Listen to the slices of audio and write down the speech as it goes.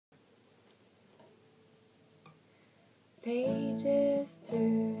Pages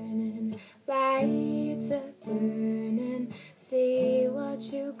turning, lights are burning. See what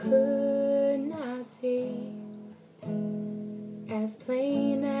you could not see. As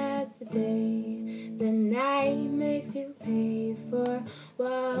plain as the day, the night makes you pay for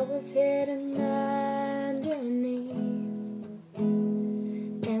what was hidden underneath.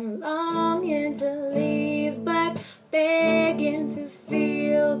 And longing to leave, but begging to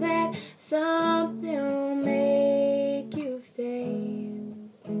feel that something will make you stay.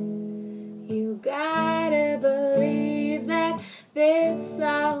 You gotta believe that this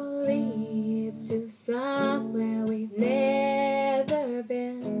all leads to somewhere we've never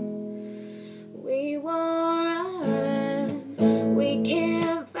been. We won't run, we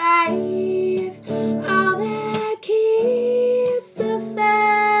can't fight. All that keeps us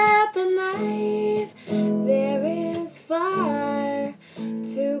up at night. There is far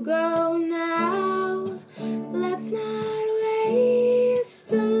to go now. Let's not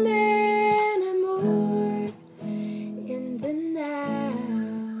waste a minute more in denial.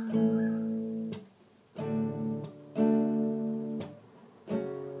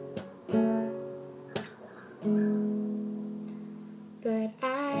 But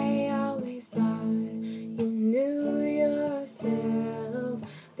I always thought you knew yourself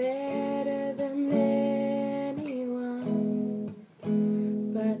better than anyone.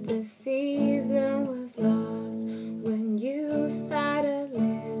 But the sea